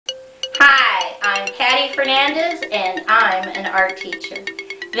Patty Hernandez, and I'm an art teacher.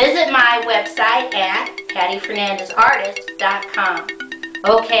 Visit my website at pattyfernandezartist.com.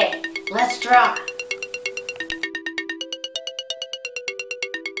 Okay, let's draw.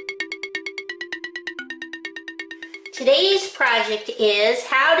 Today's project is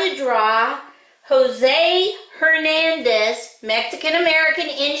how to draw Jose Hernandez, Mexican-American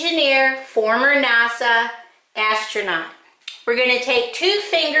engineer, former NASA astronaut. We're going to take 2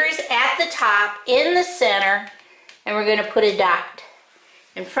 fingers at the top in the center and we're going to put a dot.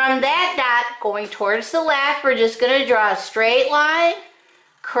 And from that dot going towards the left, we're just going to draw a straight line,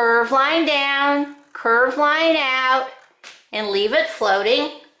 curve line down, curve line out, and leave it floating.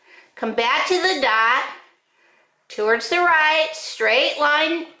 Come back to the dot, towards the right, straight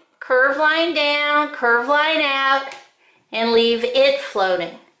line, curve line down, curve line out, and leave it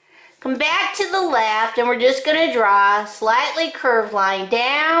floating. Come back to the left and we're just going to draw a slightly curved line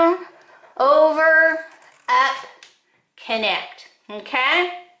down, over, up, connect. Okay?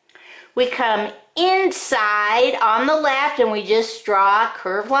 We come inside on the left and we just draw a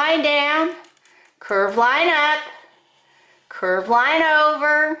curved line down, curved line up, curved line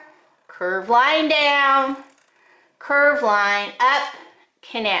over, curved line down, curved line up,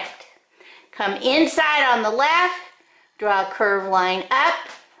 connect. Come inside on the left, draw a curved line up,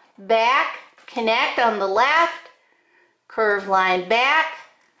 back, connect on the left, curved line back,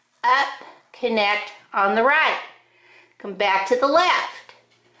 up, connect on the right. Come back to the left,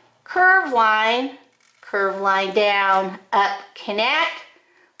 curved line down, up, connect.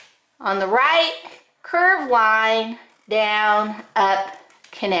 On the right, curved line down, up,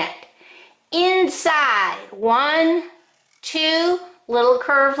 connect. Inside, 1, 2 little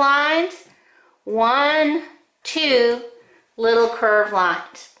curved lines, 1, 2 little curved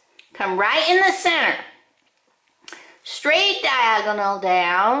lines. Come right in the center. Straight diagonal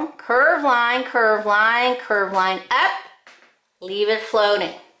down, curved line, curved line, curved line up, leave it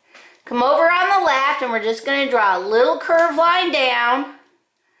floating. Come over on the left and we're just going to draw a little curved line down,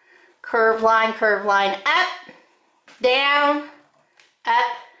 curved line up, down,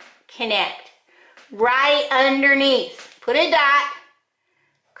 up, connect. Right underneath, put a dot,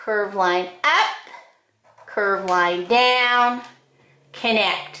 curved line up, curved line down,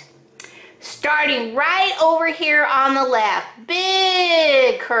 connect. Starting right over here on the left,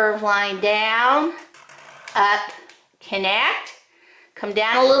 big curved line down, up, connect. Come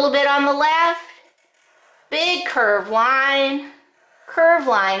down a little bit on the left, big curved line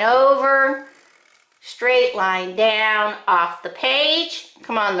over, straight line down off the page.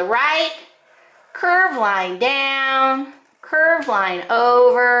 Come on the right, curved line down, curved line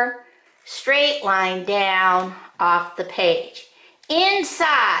over, straight line down off the page.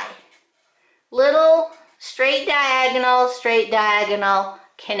 Inside, little straight diagonal,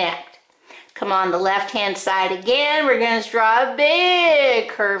 connect. Come on the left hand side again, we're going to draw a big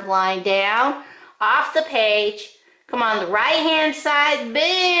curved line down off the page. Come on the right hand side,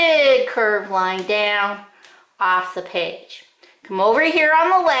 big curved line down off the page. Come over here on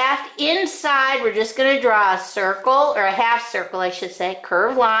the left, inside we're just going to draw a circle, or a half circle I should say,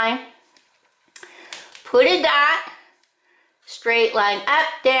 curved line. Put a dot, straight line up,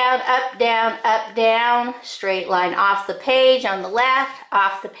 down, straight line off the page on the left,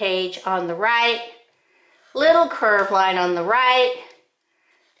 off the page on the right, little curved line on the right,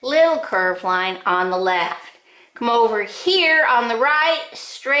 little curved line on the left. Come over here on the right,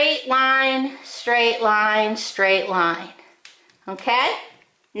 straight line, straight line. Okay?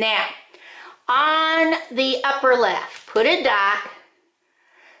 Now, on the upper left, put a dot,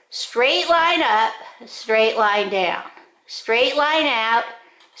 straight line up, straight line down, straight line out,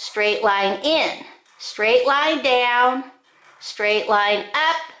 straight line in, straight line down, straight line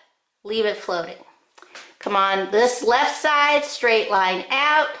up, leave it floating. Come on this left side, straight line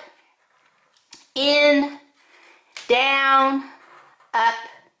out, in, down, up,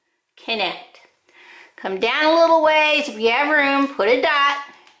 connect. Come down a little ways, if you have room, put a dot,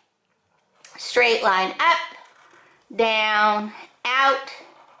 straight line up, down, out,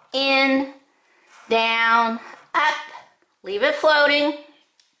 in, down, up, leave it floating,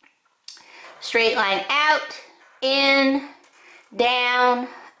 straight line out, in, down,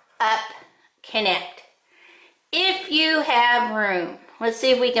 up, connect. If you have room, let's see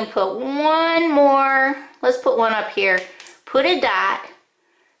if we can put one more, let's put one up here, put a dot,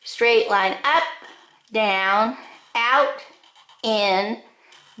 straight line up, down, out, in,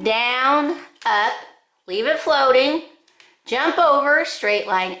 down, up, leave it floating, jump over, straight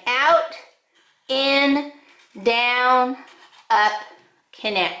line out, in, down, up,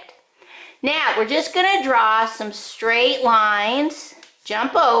 connect. Now we're just going to draw some straight lines,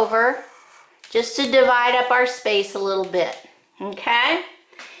 jump over, just to divide up our space a little bit, okay?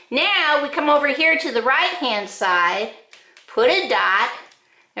 Now we come over here to the right-hand side, put a dot,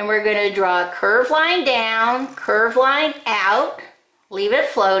 and we're going to draw a curved line down, curved line out, leave it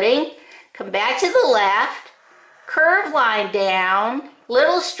floating, come back to the left, curved line down,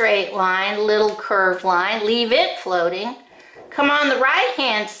 little straight line, little curved line, leave it floating, come on the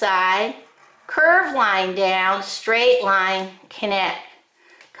right-hand side, curved line down, straight line, connect.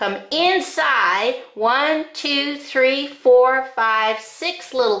 Come inside, 1, 2, 3, 4, 5,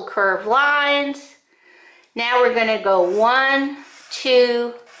 6 little curved lines. Now we're going to go 1,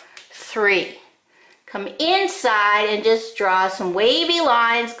 2, 3. Come inside and just draw some wavy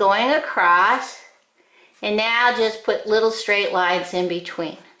lines going across. And now just put little straight lines in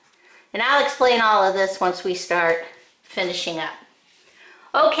between. And I'll explain all of this once we start finishing up.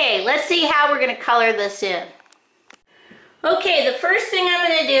 Okay, let's see how we're going to color this in. Okay, the first thing I'm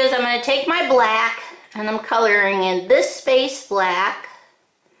going to do is I'm going to take my black and I'm coloring in this space black,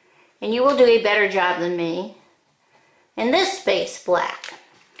 and you will do a better job than me, and this space black.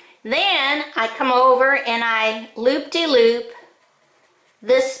 Then I come over and I loop-de-loop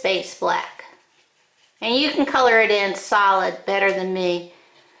this space black. And you can color it in solid better than me.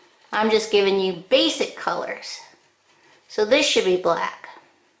 I'm just giving you basic colors. So this should be black.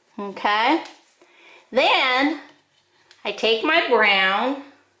 Okay? Then I take my brown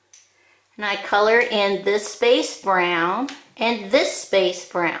and I color in this space brown and this space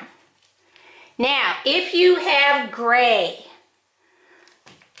brown. Now, if you have gray,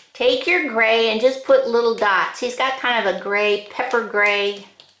 take your gray and just put little dots. He's got kind of a gray, pepper gray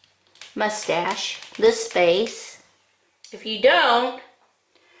mustache, this space. If you don't,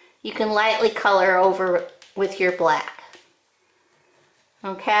 you can lightly color over with your black.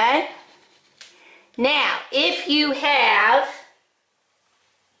 Okay? Now, if you have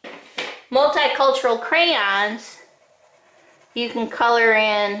multicultural crayons, you can color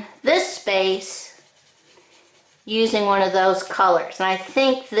in this space using one of those colors. And I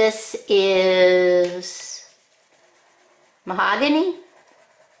think this is mahogany.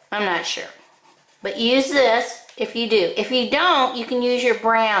 I'm not sure. But use this if you do. If you don't, you can use your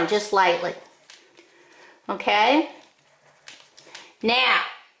brown just lightly. Okay? Now,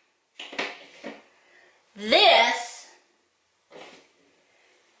 this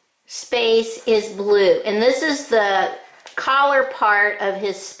space is blue. And this is the collar part of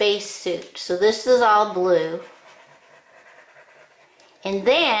his space suit. So this is all blue. And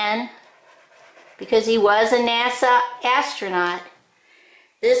then, because he was a NASA astronaut,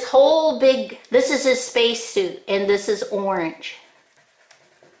 this whole this is his space suit, and this is orange.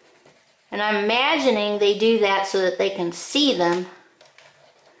 And I'm imagining they do that so that they can see them,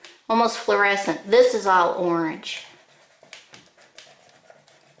 almost fluorescent. This is all orange.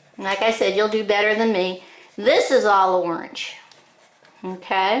 And like I said, you'll do better than me. This is all orange.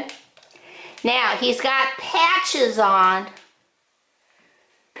 Okay? Now, he's got patches on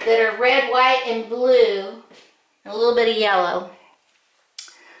that are red, white, and blue, and a little bit of yellow.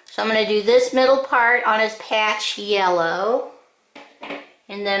 So I'm going to do this middle part on his patch yellow,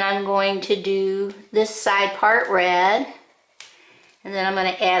 and then I'm going to do this side part red, and then I'm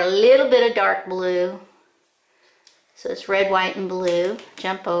going to add a little bit of dark blue. So it's red, white, and blue.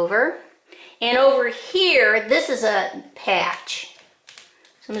 Jump over. And over here, this is a patch.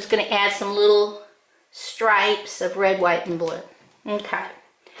 So I'm just going to add some little stripes of red, white, and blue. Okay.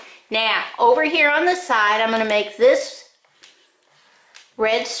 Now, over here on the side, I'm going to make this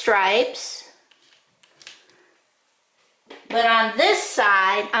red stripes. But on this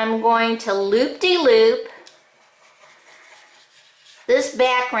side, I'm going to loop-de-loop this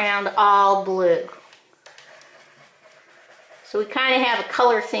background all blue. So we kind of have a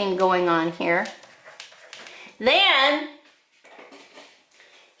color theme going on here. Then,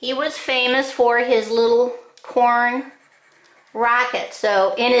 he was famous for his little corn rocket.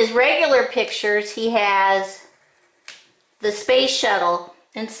 So in his regular pictures, he has the space shuttle.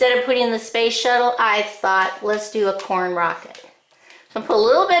 Instead of putting the space shuttle, I thought, let's do a corn rocket. So I'll put a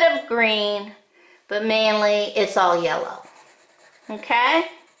little bit of green, but mainly it's all yellow. Okay?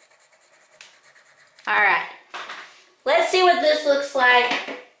 Alright. Let's see what this looks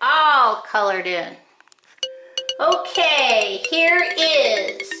like all colored in. Okay, here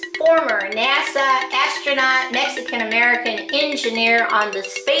is former NASA astronaut, Mexican-American engineer on the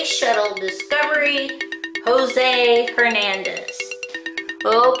Space Shuttle Discovery, Jose Hernandez.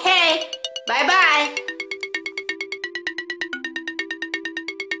 Okay, bye-bye.